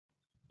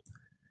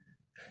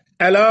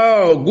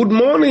Hello, good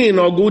morning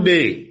or good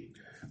day.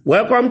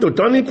 Welcome to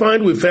Turning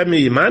Point with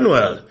Femi,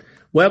 Emmanuel.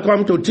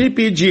 Welcome to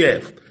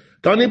TPGF,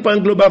 Turning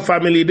Point Global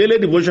Family Daily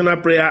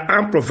Devotional Prayer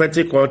and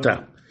Prophetic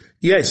Altar.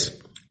 Yes,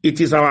 it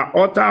is our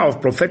altar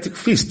of prophetic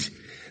feast.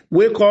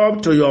 Wake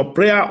up to your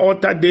prayer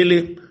altar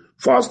daily,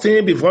 first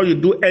thing before you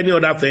do any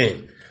other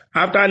thing.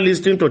 After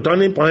listening to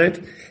Turning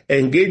Point,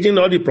 engaging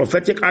all the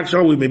prophetic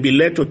action we may be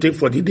led to take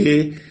for the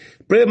day,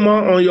 pray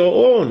more on your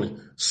own.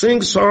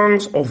 Sing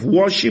songs of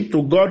worship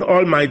to God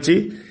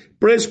Almighty.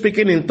 Pray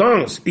speaking in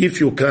tongues if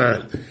you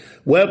can.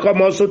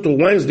 Welcome also to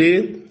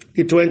Wednesday,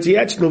 the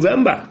 28th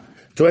November,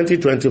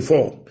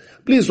 2024.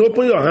 Please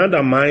open your hand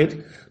and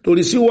mind to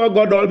receive what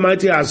God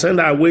Almighty has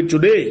sent our way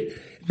today.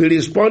 Be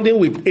responding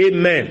with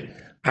Amen.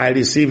 I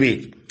receive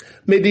it.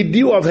 May the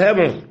dew of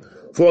heaven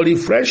for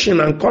refreshing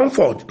and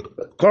comfort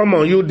come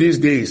on you these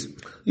days.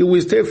 You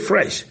will stay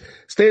fresh,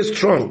 stay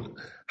strong,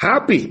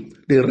 happy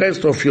the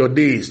rest of your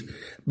days.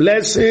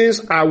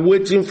 Blessings are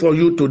waiting for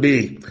you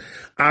today.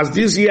 As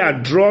this year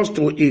draws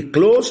to a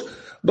close,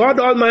 God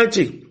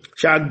Almighty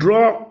shall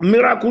draw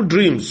miracle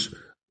dreams,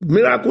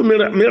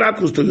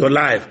 miracles to your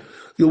life.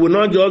 You will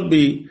not just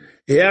be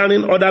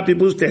hearing other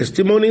people's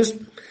testimonies.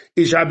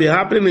 It shall be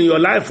happening in your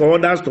life for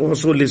others to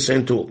also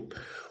listen to.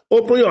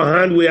 Open your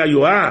hand where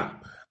you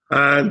are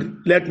and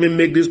let me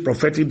make this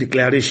prophetic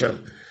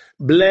declaration.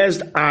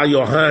 Blessed are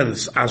your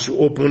hands as you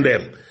open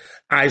them.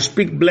 I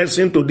speak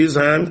blessing to this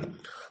hand.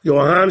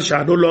 Your hand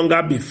shall no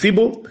longer be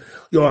feeble.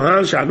 Your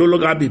hand shall no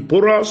longer be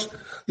porous.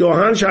 Your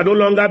hand shall no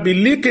longer be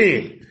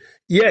leaking.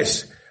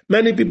 Yes,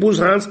 many people's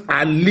hands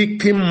are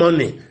leaking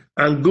money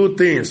and good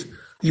things.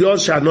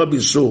 Yours shall not be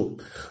so.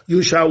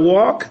 You shall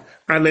walk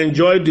and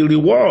enjoy the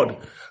reward.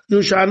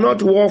 You shall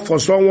not work for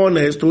someone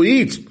else to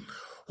eat.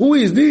 Who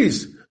is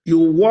this?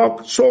 You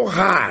work so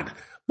hard,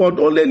 but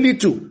only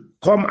little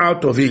come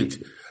out of it.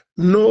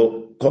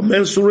 No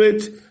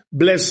commensurate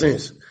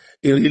blessings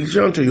in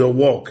relation to your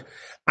work.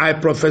 I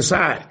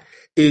prophesy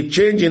a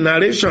change in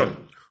narration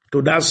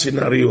to that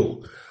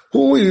scenario.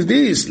 Who is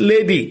this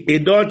lady, a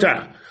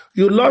daughter?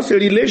 You lost a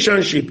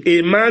relationship.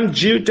 A man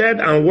jilted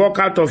and walked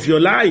out of your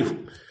life.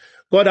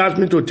 God asked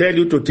me to tell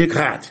you to take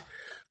heart.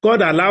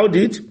 God allowed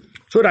it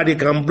so that he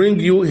can bring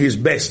you his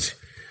best.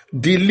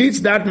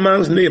 Delete that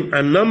man's name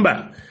and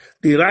number.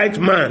 The right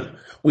man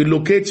will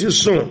locate you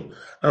soon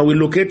and will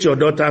locate your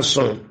daughter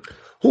soon.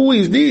 Who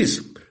is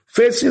this?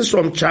 Facing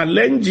some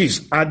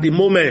challenges at the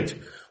moment.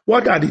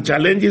 What are the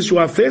challenges you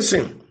are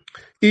facing?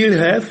 Ill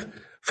health,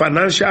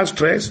 financial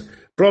stress,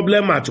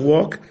 problem at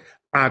work,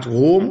 at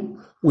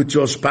home, with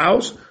your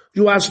spouse.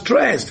 You are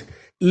stressed.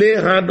 Lay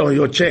hand on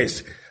your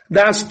chest.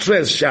 That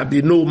stress shall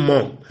be no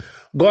more.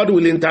 God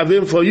will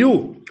intervene for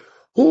you.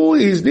 Who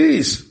is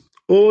this?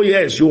 Oh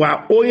yes, you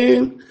are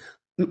owing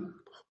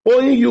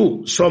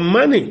you some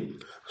money.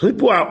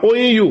 People are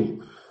owing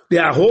you. They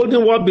are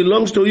holding what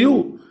belongs to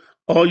you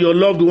or your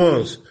loved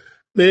ones.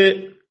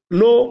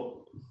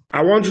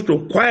 I want you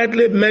to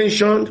quietly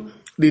mention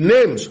the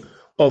names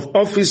of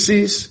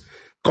offices,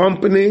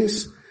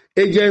 companies,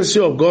 agency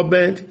of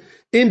government,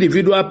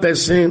 individual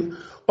person,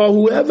 or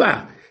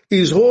whoever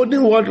is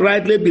holding what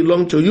rightly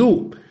belongs to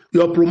you,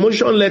 your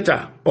promotion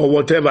letter or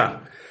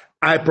whatever.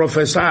 I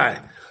prophesy,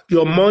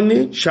 your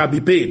money shall be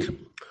paid.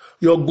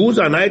 Your goods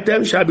and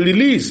items shall be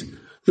released.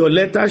 Your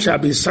letter shall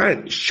be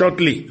signed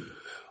shortly.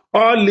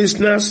 All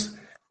listeners,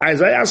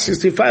 Isaiah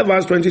 65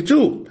 verse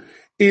 22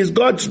 is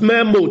God's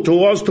memo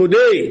to us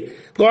today.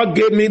 God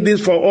gave me this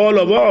for all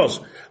of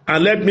us,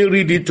 and let me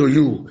read it to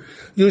you.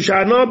 You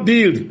shall not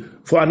build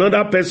for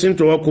another person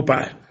to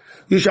occupy.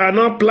 You shall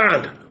not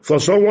plant for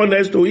someone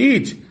else to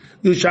eat.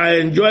 You shall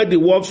enjoy the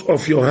works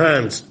of your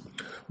hands.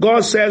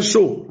 God says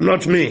so,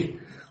 not me.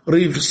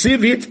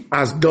 Receive it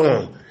as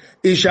done.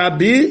 It shall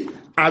be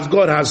as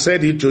God has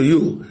said it to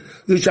you.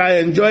 You shall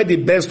enjoy the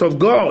best of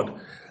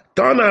God.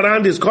 Turn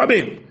around is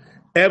coming.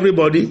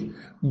 Everybody,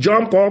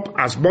 jump up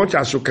as much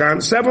as you can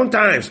 7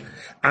 times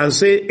and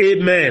say,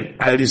 Amen,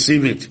 I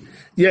receive it.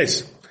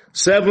 Yes,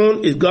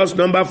 7 is God's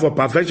number for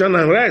perfection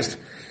and rest.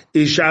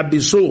 It shall be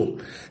so.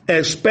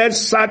 Expect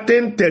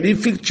certain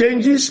terrific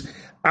changes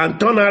and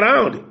turn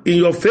around in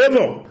your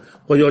favor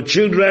for your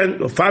children,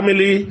 your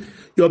family,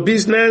 your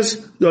business,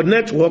 your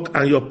network,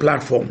 and your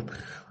platform.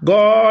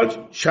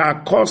 God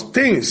shall cause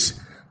things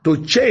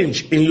to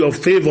change in your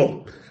favor.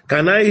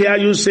 Can I hear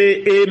you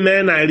say,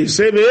 Amen, I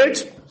receive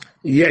it?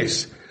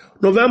 Yes.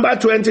 November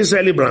 20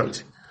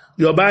 celebrant,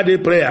 your birthday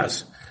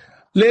prayers.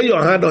 Lay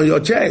your hand on your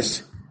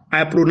chest.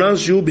 I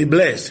pronounce you be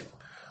blessed.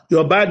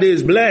 Your birthday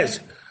is blessed.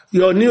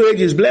 Your new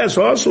age is blessed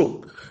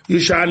also. You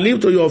shall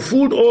live to your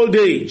full old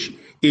age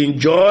in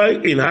joy,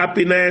 in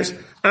happiness,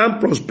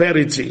 and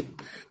prosperity.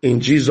 In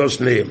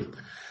Jesus' name.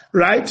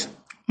 Right?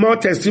 More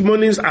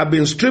testimonies have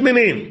been streaming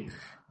in.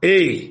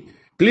 Hey,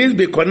 please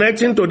be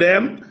connecting to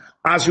them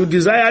as you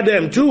desire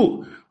them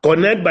too.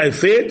 Connect by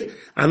faith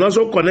and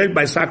also connect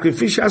by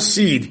sacrificial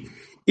seed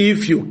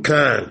if you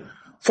can.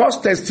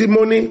 First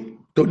testimony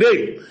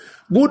today.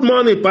 Good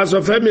morning,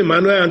 Pastor Femi,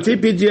 Emmanuel, and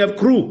TPGF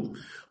crew.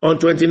 on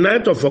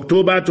 29th of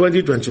October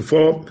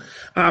 2024.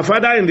 Our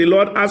Father in the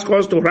Lord asked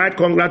us to write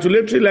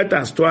congratulatory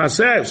letters to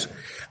ourselves.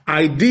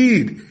 I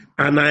did,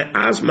 and I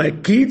asked my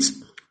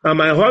kids and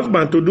my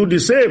husband to do the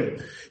same.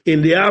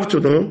 In the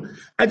afternoon,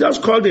 I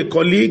just called a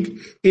colleague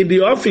in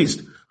the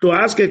office to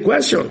ask a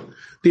question.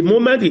 The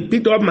moment he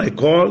picked up my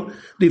call,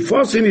 the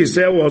first thing he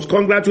said was,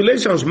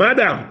 "Congratulations,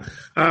 madam.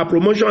 Our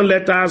promotion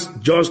letters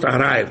just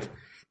arrived."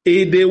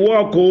 If they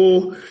work,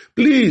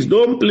 please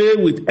don't play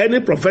with any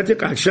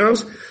prophetic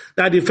actions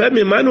that the Femi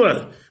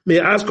Emmanuel may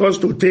ask us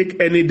to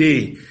take any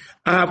day.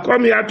 I have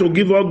come here to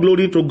give all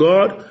glory to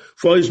God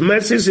for his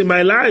mercies in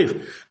my life,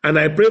 and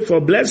I pray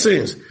for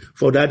blessings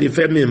for Daddy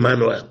Femi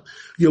Emmanuel.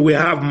 You will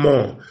have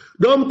more.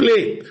 Don't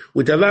play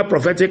with every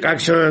prophetic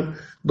action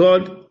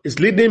God is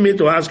leading me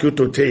to ask you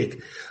to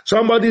take.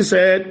 Somebody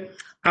said,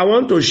 I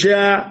want to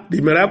share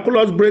the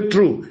miraculous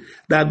breakthrough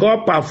that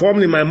God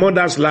performed in my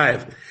mother's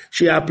life.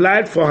 She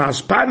applied for her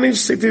Spanish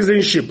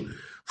citizenship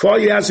 4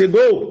 years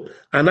ago,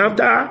 and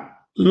after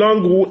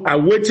long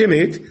awaiting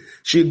it,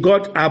 she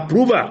got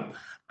approval,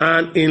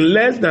 and in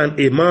less than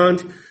a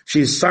month,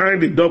 she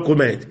signed the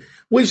document,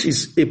 which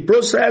is a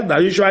process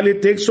that usually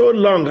takes so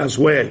long as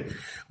well.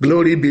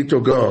 Glory be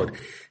to God.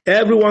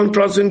 Everyone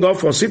trusting God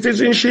for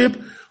citizenship,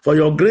 for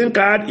your green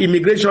card,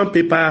 immigration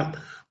paper,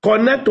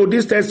 connect to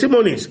these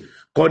testimonies.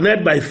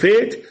 Connect by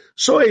faith,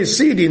 sow a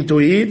seed into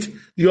it,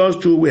 yours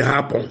too will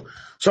happen.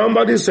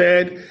 Somebody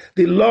said,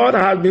 the Lord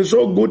has been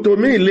so good to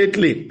me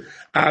lately.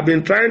 I've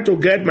been trying to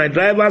get my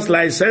driver's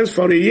license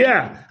for a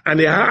year and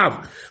a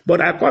half,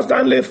 but I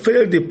constantly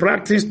fail the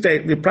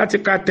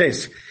practical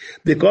test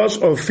because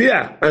of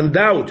fear and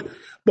doubt.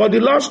 But the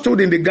Lord stood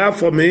in the gap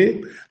for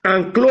me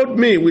and clothed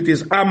me with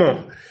his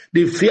armor.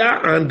 The fear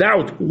and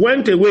doubt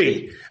went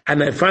away,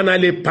 and I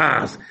finally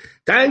passed.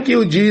 Thank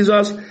you,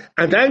 Jesus,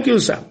 and thank you,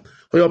 sir,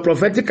 for your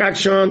prophetic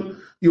action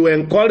you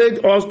encourage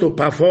us to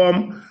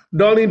perform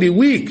during the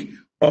week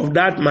of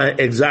that my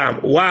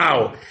exam.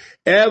 Wow.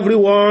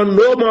 Everyone,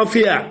 no more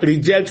fear.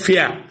 Reject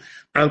fear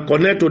and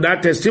connect to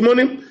that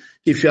testimony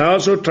if you're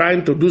also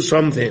trying to do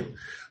something.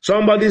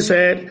 Somebody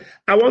said,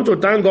 I want to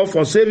thank God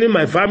for saving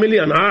my family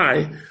and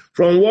I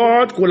from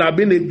what could have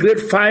been a great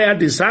fire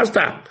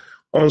disaster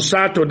on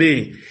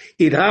Saturday.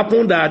 It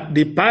happened that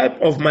the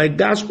pipe of my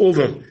gas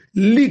oven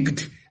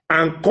leaked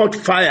and caught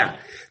fire.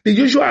 The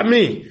usual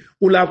me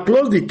would have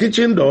closed the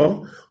kitchen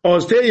door or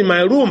stay in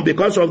my room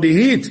because of the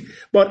heat,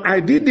 but I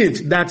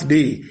didn't that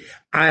day.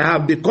 I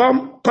have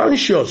become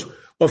conscious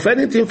of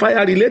anything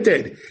fire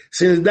related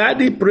since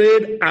Daddy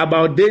prayed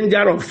about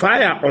danger of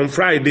fire on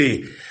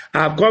Friday.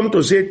 I have come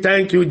to say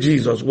thank you,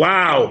 Jesus.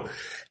 Wow.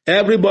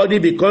 Everybody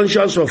be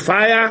conscious of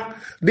fire.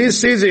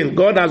 This season,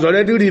 God has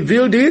already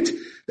revealed it,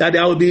 that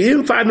there will be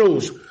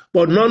infernos,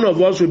 but none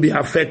of us will be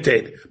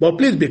affected. But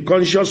please be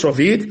conscious of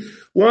it.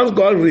 Once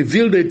God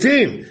revealed the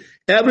thing,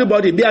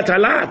 everybody be at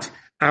alert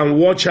and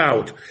watch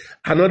out.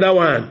 Another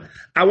one.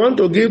 I want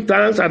to give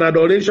thanks and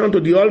adoration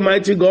to the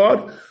Almighty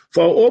God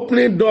for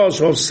opening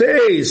doors of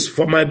sales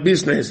for my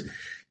business.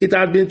 It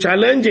has been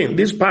challenging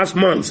these past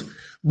months,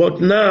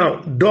 but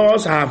now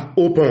doors have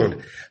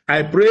opened.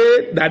 I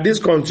pray that this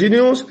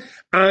continues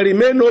and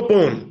remain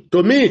open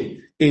to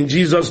me in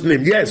Jesus'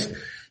 name. Yes,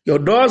 your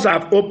doors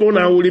have opened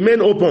and will remain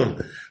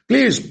open.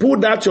 Please put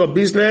that your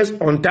business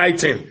on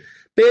tithing.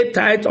 Pay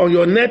tithe on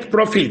your net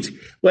profit,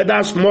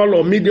 whether small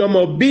or medium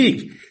or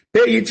big.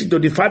 Pay it to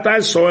the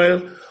fertile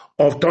soil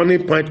of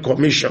Turning Point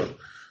Commission.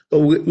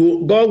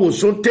 God will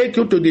soon take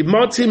you to the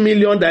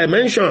multi-million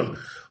dimension.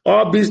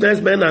 All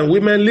businessmen and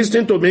women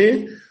listening to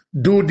me,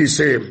 do the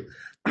same.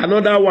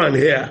 Another one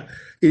here.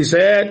 He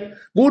said,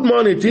 good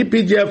morning,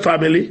 TPGF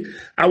family.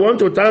 I want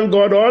to thank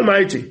God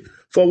Almighty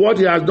for what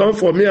he has done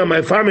for me and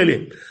my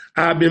family.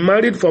 I have been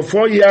married for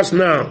 4 years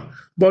now,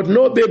 but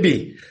no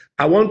baby.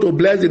 I want to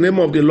bless the name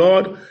of the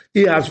Lord.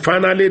 He has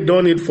finally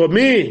done it for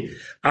me.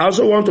 I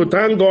also want to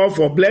thank God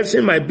for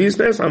blessing my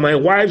business and my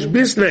wife's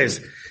business.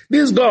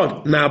 This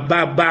God, now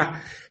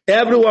Baba.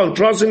 Everyone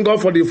trusting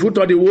God for the fruit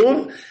of the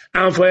womb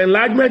and for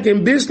enlargement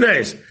in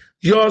business.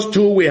 Yours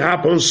too will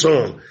happen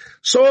soon.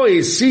 Sow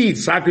a seed,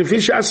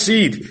 sacrificial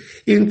seed,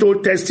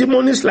 into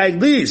testimonies like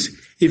this.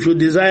 If you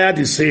desire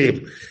the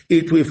same,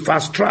 it will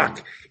fast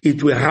track.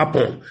 It will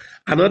happen.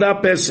 Another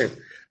person.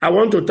 I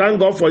want to thank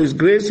God for his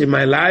grace in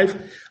my life.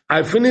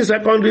 I finished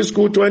secondary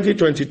school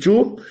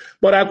 2022,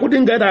 but I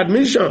couldn't get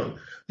admission.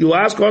 You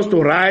ask us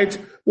to write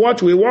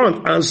what we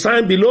want and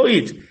sign below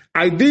it.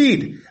 I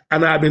did,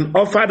 and I have been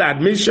offered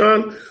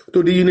admission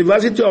to the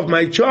university of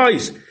my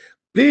choice.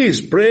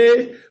 Please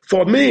pray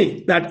for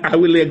me that I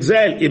will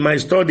excel in my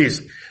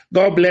studies.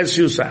 God bless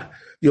you, sir.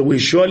 You will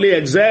surely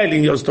excel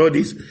in your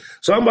studies.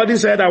 Somebody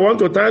said, I want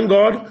to thank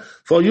God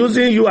for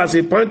using you as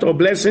a point of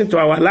blessing to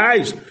our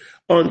lives.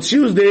 On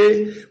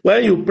Tuesday,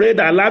 when you prayed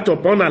alert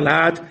upon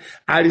alert,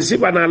 I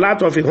received an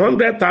alert of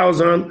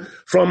 100,000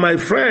 from my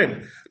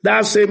friend.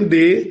 That same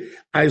day,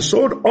 I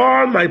sold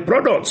all my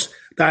products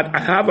that I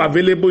have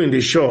available in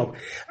the shop.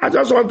 I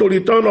just want to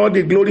return all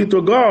the glory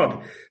to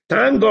God.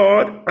 Thank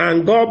God,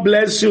 and God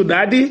bless you,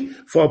 Daddy,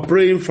 for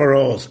praying for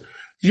us.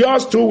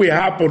 Yours too will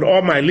happen,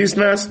 all my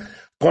listeners.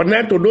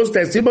 Connect to those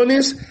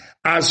testimonies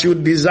as you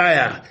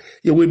desire.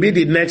 You will be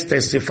the next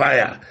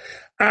testifier.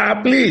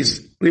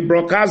 Please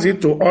rebroadcast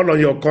it to all on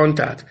your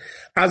contact.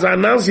 As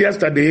announced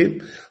yesterday,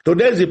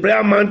 today is the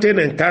Prayer Mountain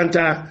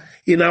Encounter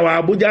in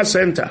our Abuja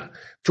Center,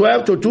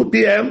 12 to 2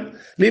 p.m.,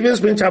 Living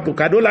Spring Chapel,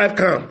 Kado Life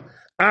Camp,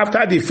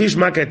 after the Fish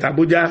Market,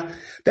 Abuja.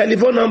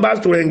 Telephone numbers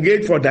to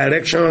engage for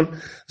direction,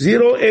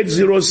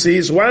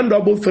 0806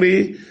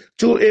 133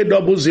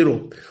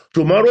 2800.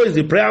 Tomorrow is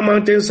the Prayer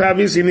Mountain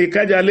service in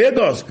Ikeja,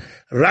 Lagos,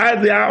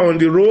 right there on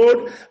the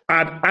road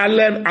at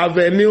Allen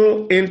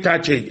Avenue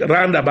Interchange,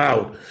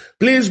 roundabout.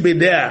 Please be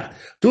there.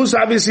 2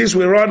 services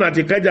will run at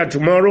Ikeja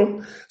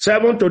tomorrow,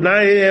 7 to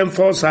 9 a.m.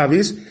 first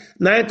service,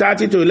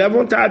 9:30 to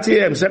 11:30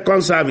 a.m.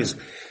 second service.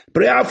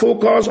 Prayer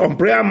focus on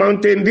Prayer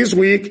Mountain this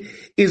week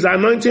is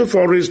anointing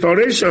for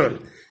restoration.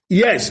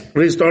 Yes,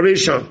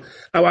 restoration.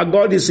 Our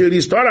God is a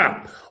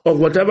restorer of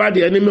whatever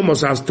the enemy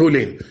must have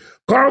stolen.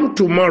 Come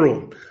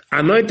tomorrow.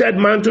 Anointed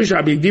mantle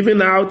shall be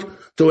given out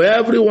to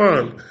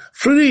everyone,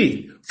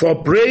 free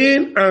for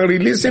praying and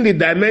releasing the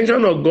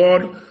dimension of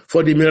God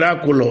for the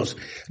miraculous.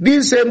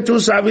 These same 2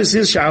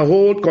 services shall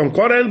hold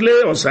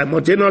concurrently or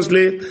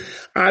simultaneously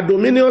at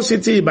Dominion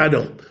City,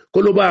 Ibadan,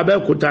 Koloba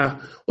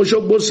Abeokuta,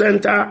 Osogbo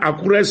Center,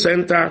 Akure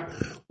Center,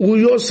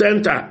 Uyo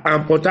Center,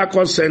 and Port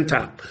Harcourt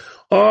Center.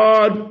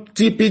 All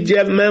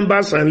TPGF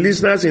members and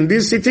listeners in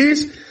these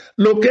cities,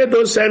 locate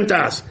those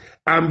centers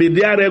and be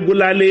there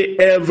regularly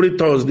every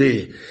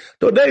Thursday.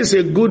 Today is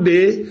a good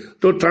day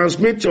to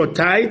transmit your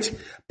tithe,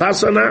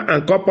 personal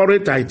and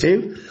corporate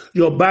tithing,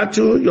 your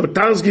battle, your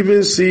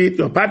thanksgiving seed,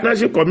 your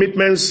partnership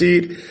commitment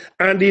seed,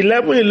 and the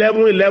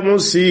 11-11-11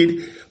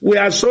 seed we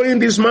are sowing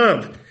this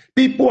month.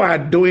 People are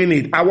doing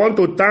it. I want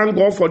to thank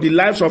God for the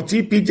lives of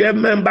TPJ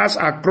members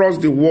across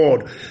the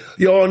world.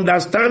 Your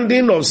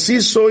understanding of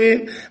seed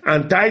sowing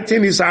and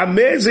tithing is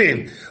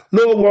amazing.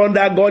 No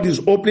wonder God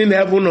is opening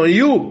heaven on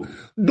you.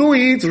 Do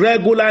it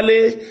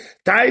regularly.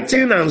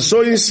 Tithing and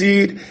sowing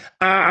seed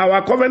are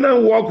our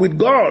covenant work with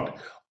God.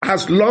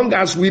 As long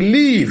as we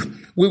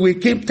live, we will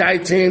keep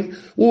tithing.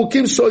 We will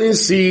keep sowing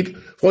seed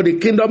for the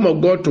kingdom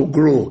of God to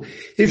grow.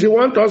 If you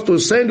want us to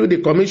send you the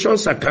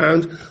commissions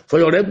account for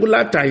your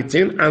regular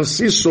tithing and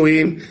seed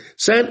sowing,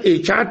 send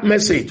a chat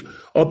message,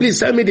 or please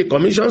send me the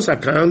commissions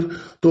account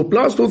to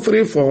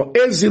 +234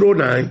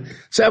 809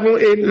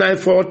 789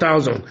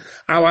 4000.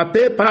 Our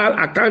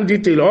PayPal account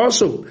detail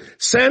also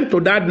send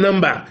to that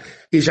number.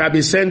 It shall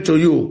be sent to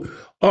you.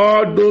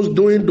 All those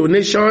doing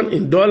donation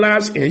in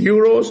dollars, in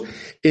euros,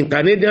 in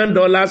Canadian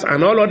dollars,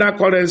 and all other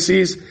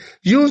currencies,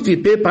 use the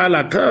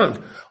PayPal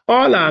account.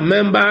 All our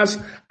members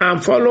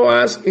and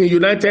followers in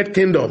United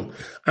Kingdom,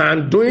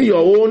 and doing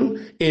your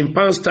own in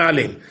pound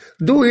sterling,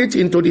 do it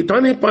into the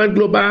Turning Point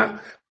Global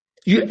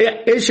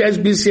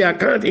HSBC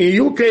account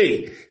in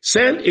UK.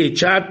 Send a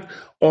chat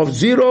of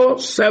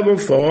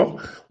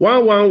 074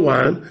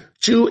 111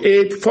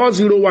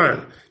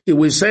 28401. It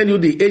will send you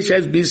the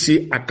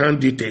HSBC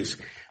account details.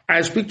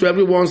 I speak to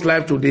everyone's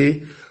life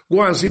today.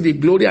 Go and see the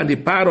glory and the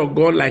power of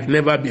God like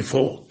never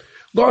before.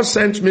 God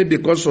sent me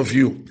because of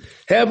you.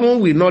 Heaven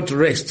will not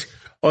rest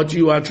until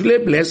you are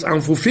truly blessed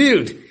and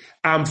fulfilled.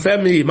 I'm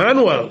Femi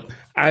Emmanuel.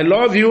 I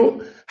love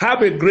you.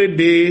 Have a great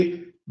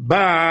day.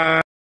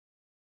 Bye.